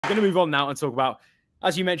going to move on now and talk about,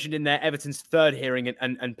 as you mentioned in there, Everton's third hearing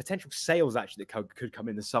and potential sales actually that could come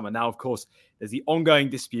in the summer. Now, of course, there's the ongoing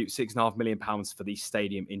dispute, £6.5 million for the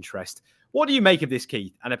stadium interest. What do you make of this,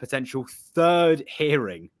 Keith, and a potential third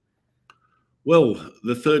hearing? Well,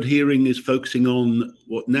 the third hearing is focusing on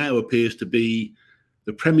what now appears to be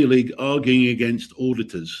the Premier League arguing against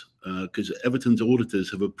auditors, because Everton's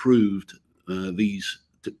auditors have approved the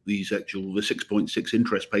 6.6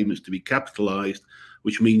 interest payments to be capitalised,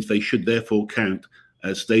 which means they should therefore count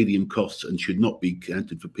as stadium costs and should not be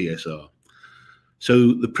counted for PSR.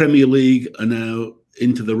 So the Premier League are now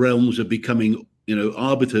into the realms of becoming,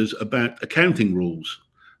 arbiters about accounting rules,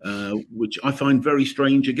 which I find very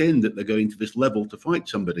strange again that they're going to this level to fight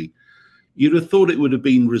somebody. You'd have thought it would have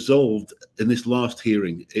been resolved in this last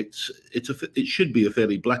hearing. It should be a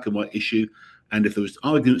fairly black and white issue, and if there was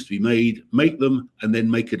arguments to be made, make them and then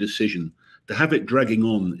make a decision. To have it dragging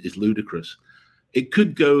on is ludicrous. It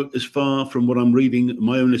could go as far, from what I'm reading,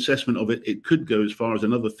 my own assessment of it, it could go as far as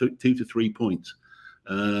another 2 to 3 points,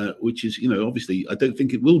 which is, obviously, I don't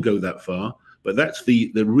think it will go that far, but that's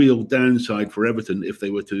the real downside for Everton if they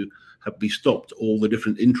were to be stopped all the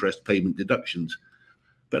different interest payment deductions.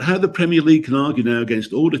 But how the Premier League can argue now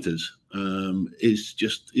against auditors is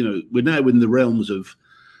just, we're now in the realms of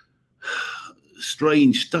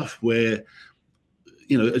strange stuff where,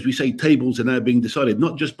 as we say, tables are now being decided,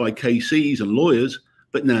 not just by KCs and lawyers,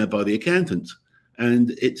 but now by the accountants.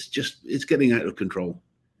 And it's getting out of control.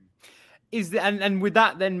 And would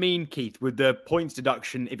that then mean, Keith, would the points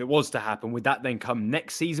deduction, if it was to happen, would that then come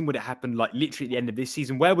next season? Would it happen like literally at the end of this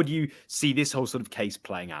season? Where would you see this whole sort of case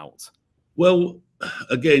playing out? Well,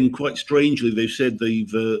 again, quite strangely, they've said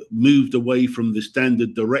they've moved away from the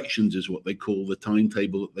standard directions, is what they call the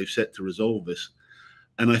timetable that they've set to resolve this.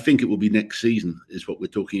 And I think it will be next season is what we're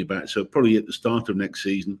talking about. So probably at the start of next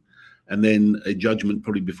season, and then a judgment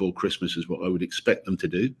probably before Christmas is what I would expect them to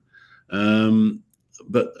do.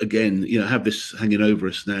 But again, have this hanging over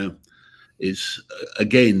us now is,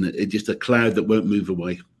 again, just a cloud that won't move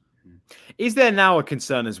away. Is there now a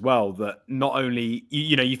concern as well that not only,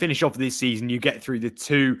 you finish off this season, you get through the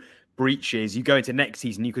 2 breaches, you go into next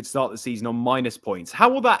season, you could start the season on minus points. How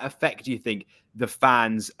will that affect, do you think, the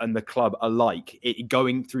fans and the club alike,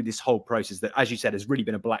 going through this whole process that, as you said, has really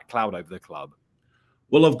been a black cloud over the club?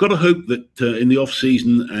 Well, I've got to hope that in the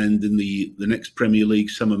off-season and in the next Premier League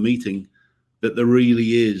summer meeting, that there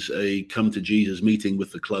really is a come-to-Jesus meeting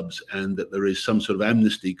with the clubs and that there is some sort of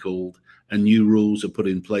amnesty called and new rules are put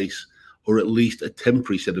in place, or at least a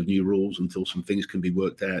temporary set of new rules until some things can be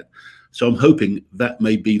worked out. So I'm hoping that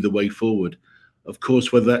may be the way forward. Of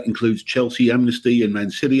course, whether that includes Chelsea amnesty and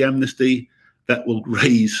Man City amnesty, that will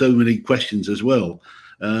raise so many questions as well.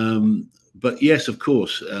 But yes, of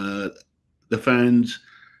course, the fans,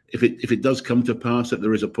 if it does come to pass that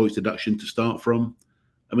there is a points deduction to start from,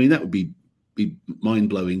 I mean, that would be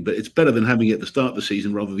mind-blowing, but it's better than having it at the start of the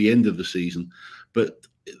season rather than the end of the season. But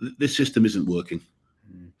this system isn't working.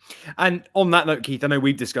 And on that note, Keith, I know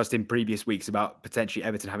we've discussed in previous weeks about potentially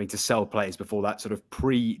Everton having to sell players before that sort of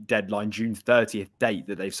pre-deadline June 30th date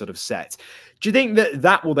that they've sort of set. Do you think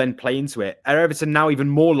that will then play into it? Are Everton now even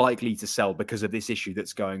more likely to sell because of this issue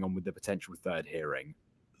that's going on with the potential third hearing?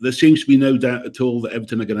 There seems to be no doubt at all that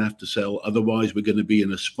Everton are going to have to sell. Otherwise, we're going to be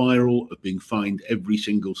in a spiral of being fined every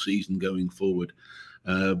single season going forward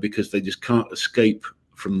because they just can't escape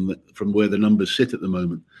from where the numbers sit at the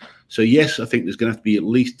moment. So yes, I think there's going to have to be at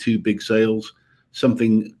least 2 big sales,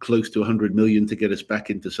 something close to 100 million to get us back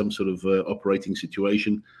into some sort of operating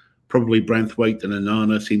situation. Probably Branthwaite and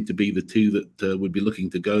Onana seem to be the 2 that would be looking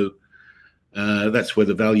to go. That's where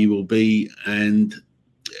the value will be, and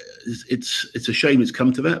it's a shame it's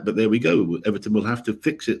come to that, but there we go. Everton will have to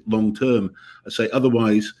fix it long term. I say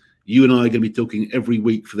otherwise, you and I are going to be talking every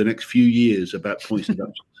week for the next few years about points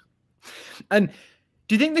deductions. And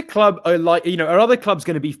do you think the club are like, are other clubs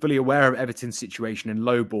going to be fully aware of Everton's situation and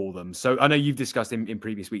lowball them? So I know you've discussed in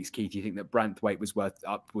previous weeks, Keith, you think that Branthwaite was worth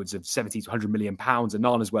upwards of 70 to 100 million pounds and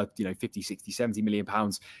Nana's worth, 50, 60, 70 million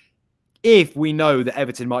pounds. If we know that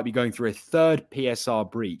Everton might be going through a third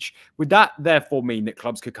PSR breach, would that therefore mean that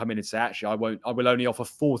clubs could come in and say, actually, I will only offer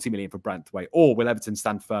 40 million for Branthwaite, or will Everton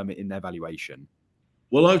stand firm in their valuation?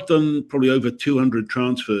 Well, I've done probably over 200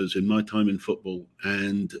 transfers in my time in football.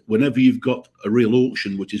 And whenever you've got a real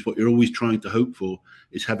auction, which is what you're always trying to hope for,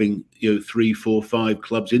 is having 3, 4, 5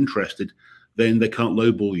 clubs interested, then they can't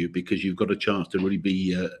lowball you because you've got a chance to really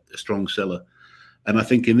be a strong seller. And I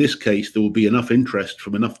think in this case, there will be enough interest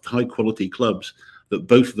from enough high quality clubs that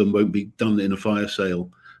both of them won't be done in a fire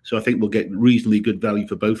sale. So I think we'll get reasonably good value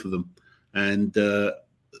for both of them. And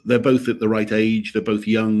they're both at the right age. They're both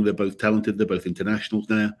young. They're both talented. They're both internationals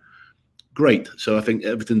now. Great. So I think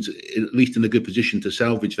Everton's at least in a good position to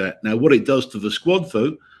salvage that. Now, what it does to the squad,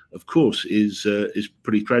 though, of course, is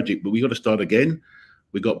pretty tragic. But we got to start again.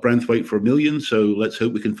 We got Branthwaite for $1 million, so let's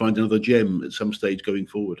hope we can find another gem at some stage going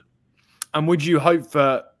forward. And would you hope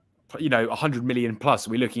for, 100 million plus?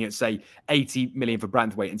 Are we looking at, say, 80 million for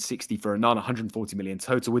Branthwaite and 60 for Onana, 140 million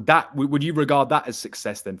total? Would you regard that as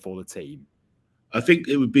success then for the team? I think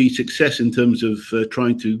it would be success in terms of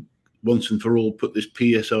trying to once and for all put this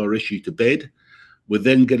PSR issue to bed. We're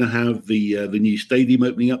then going to have the new stadium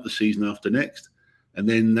opening up the season after next, and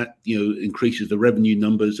then that increases the revenue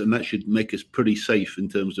numbers, and that should make us pretty safe in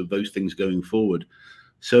terms of those things going forward.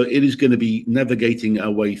 So it is going to be navigating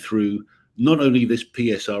our way through not only this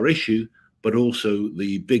PSR issue, but also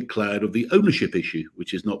the big cloud of the ownership issue,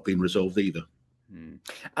 which has not been resolved either.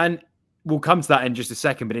 And we'll come to that in just a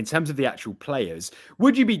second, but in terms of the actual players,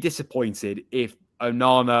 would you be disappointed if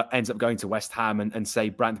Onana ends up going to West Ham and say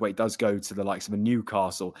Branthwaite does go to the likes of a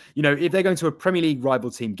Newcastle? If they're going to a Premier League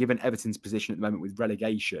rival team, given Everton's position at the moment with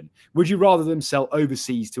relegation, would you rather them sell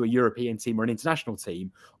overseas to a European team or an international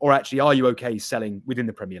team? Or actually, are you okay selling within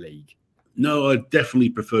the Premier League? No, I definitely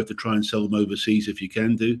prefer to try and sell them overseas if you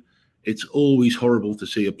can do. It's always horrible to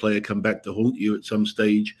see a player come back to haunt you at some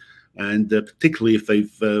stage. And particularly if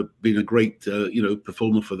they've been a great,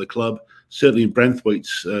 performer for the club. Certainly in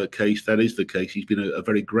Branthwaite's case, that is the case. He's been a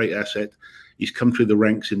very great asset. He's come through the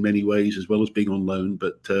ranks in many ways, as well as being on loan.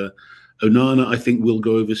 But Onana, I think, will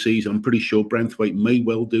go overseas. I'm pretty sure Branthwaite may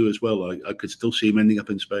well do as well. I could still see him ending up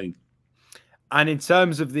in Spain. And in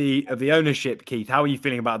terms of the ownership, Keith, how are you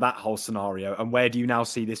feeling about that whole scenario? And where do you now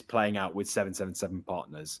see this playing out with 777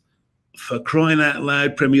 partners? For crying out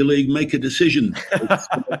loud, Premier League, make a decision.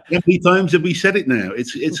 How many times have we said it now?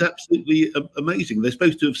 It's absolutely amazing. They're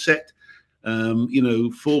supposed to have set,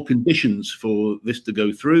 4 conditions for this to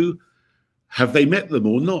go through. Have they met them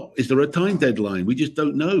or not? Is there a time deadline? We just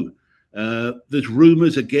don't know. There's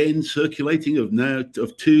rumours again circulating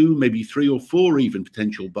of 2, maybe 3 or 4 even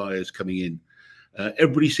potential buyers coming in.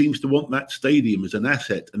 Everybody seems to want that stadium as an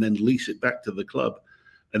asset and then lease it back to the club.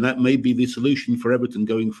 And that may be the solution for Everton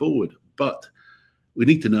going forward. But we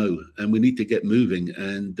need to know, and we need to get moving.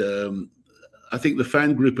 And I think the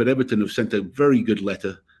fan group at Everton have sent a very good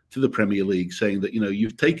letter to the Premier League saying that,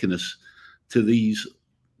 you've taken us to these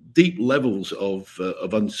deep levels of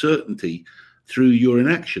uncertainty through your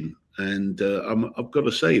inaction. And I've got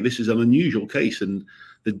to say, this is an unusual case, and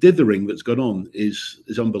the dithering that's gone on is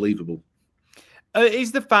unbelievable.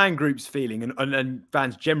 Is the fan group's feeling, and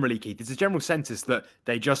fans generally, Keith, is the general census that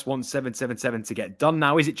they just want 777 to get done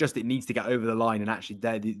now? Is it just it needs to get over the line and actually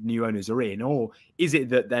the new owners are in? Or is it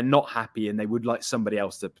that they're not happy and they would like somebody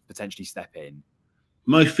else to potentially step in?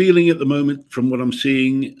 My feeling at the moment, from what I'm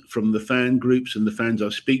seeing from the fan groups and the fans I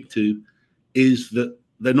speak to, is that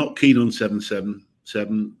they're not keen on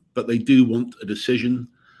 777, but they do want a decision.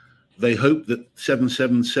 They hope that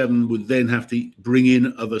 777 would then have to bring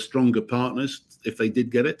in other stronger partners if they did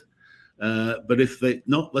get it. But if they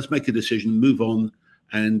not, let's make a decision, move on.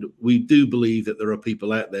 And we do believe that there are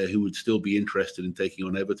people out there who would still be interested in taking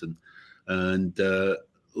on Everton. And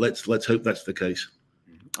let's hope that's the case.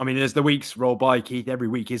 I mean, as the weeks roll by, Keith, every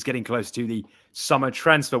week is getting close to the summer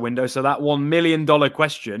transfer window. So that $1 million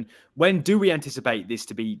question, when do we anticipate this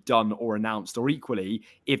to be done or announced? Or equally,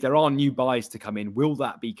 if there are new buys to come in, will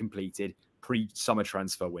that be completed pre-summer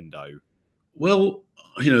transfer window? Well,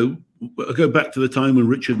 I go back to the time when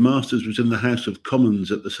Richard Masters was in the House of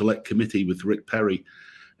Commons at the Select Committee with Rick Perry.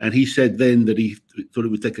 And he said then that he thought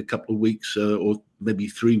it would take a couple of weeks or maybe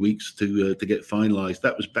 3 weeks to get finalised.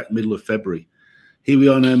 That was back middle of February. Here we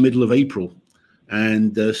are now, middle of April,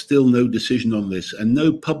 and still no decision on this and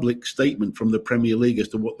no public statement from the Premier League as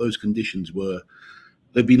to what those conditions were.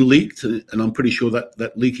 They've been leaked, and I'm pretty sure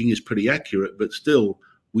that leaking is pretty accurate, but still,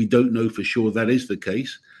 we don't know for sure that is the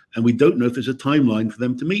case, and we don't know if there's a timeline for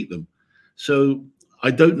them to meet them. So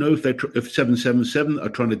I don't know if 777 are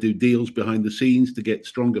trying to do deals behind the scenes to get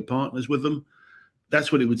stronger partners with them.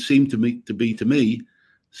 That's what it would seem to be to me.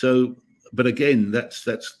 So. But again, that's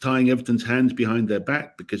tying Everton's hands behind their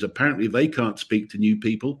back, because apparently they can't speak to new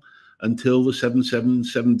people until the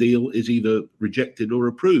 777 deal is either rejected or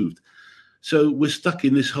approved. So we're stuck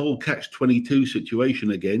in this whole catch-22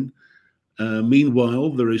 situation again.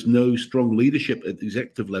 Meanwhile, there is no strong leadership at the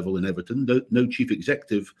executive level in Everton, no chief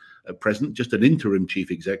executive at present, just an interim chief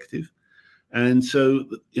executive. And so,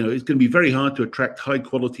 it's going to be very hard to attract high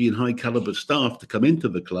quality and high caliber staff to come into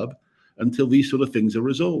the club until these sort of things are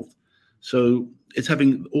resolved. So, it's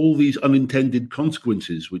having all these unintended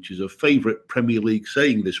consequences, which is a favourite Premier League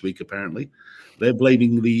saying this week. Apparently, they're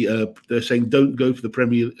blaming they're saying don't go for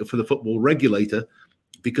the football regulator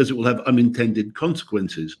because it will have unintended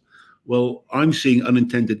consequences. Well, I'm seeing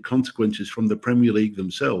unintended consequences from the Premier League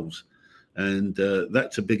themselves, and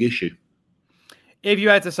that's a big issue. If you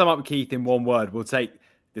had to sum up, Keith, in one word, we'll take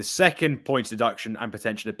the second points deduction and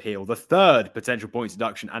potential appeal, the third potential points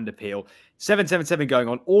deduction and appeal, 777 going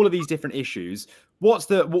on, all of these different issues. What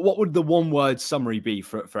would the one word summary be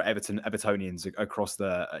for Evertonians across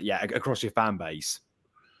across your fan base?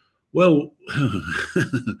 Well,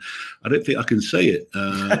 I don't think I can say it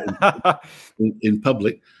in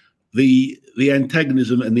public. The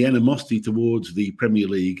antagonism and the animosity towards the Premier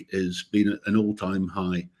League has been an all-time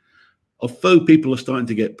high. Although people are starting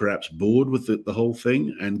to get perhaps bored with the whole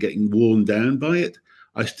thing and getting worn down by it,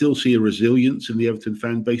 I still see a resilience in the Everton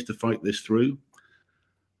fan base to fight this through.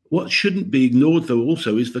 What shouldn't be ignored, though,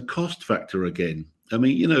 also is the cost factor again. I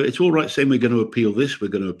mean, you know, it's all right saying we're going to appeal this, we're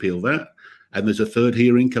going to appeal that, and there's a third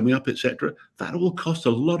hearing coming up, etc. That all costs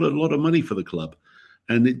a lot of money for the club,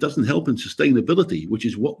 and it doesn't help in sustainability, which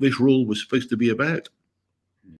is what this rule was supposed to be about.